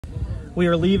We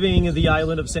are leaving the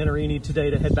island of Santorini today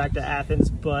to head back to Athens,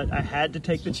 but I had to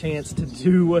take the chance to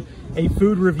do a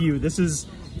food review. This is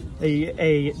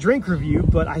a drink review,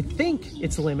 but I think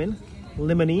it's lemony,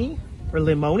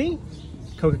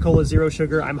 Coca-Cola Zero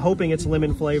Sugar. I'm hoping it's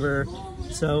lemon flavor.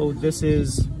 So this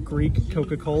is Greek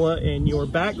Coca-Cola, and your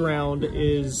background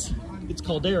is, it's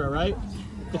Caldera, right?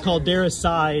 The Caldera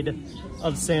side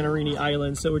of Santorini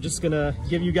Island. So we're just gonna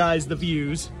give you guys the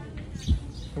views.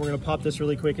 And we're gonna pop this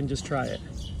really quick and just try it.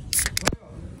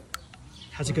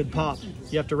 Has a good pop.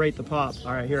 You have to rate the pop.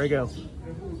 All right, here I go.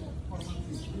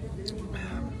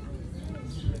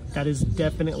 That is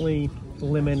definitely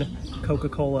lemon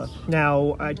Coca-Cola.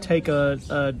 Now, I take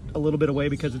a little bit away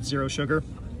because it's zero sugar.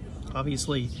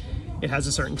 Obviously, it has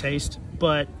a certain taste,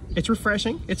 but it's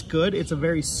refreshing. It's good. It's a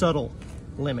very subtle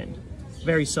lemon.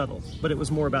 Very subtle, but it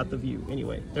was more about the view.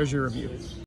 Anyway, there's your review.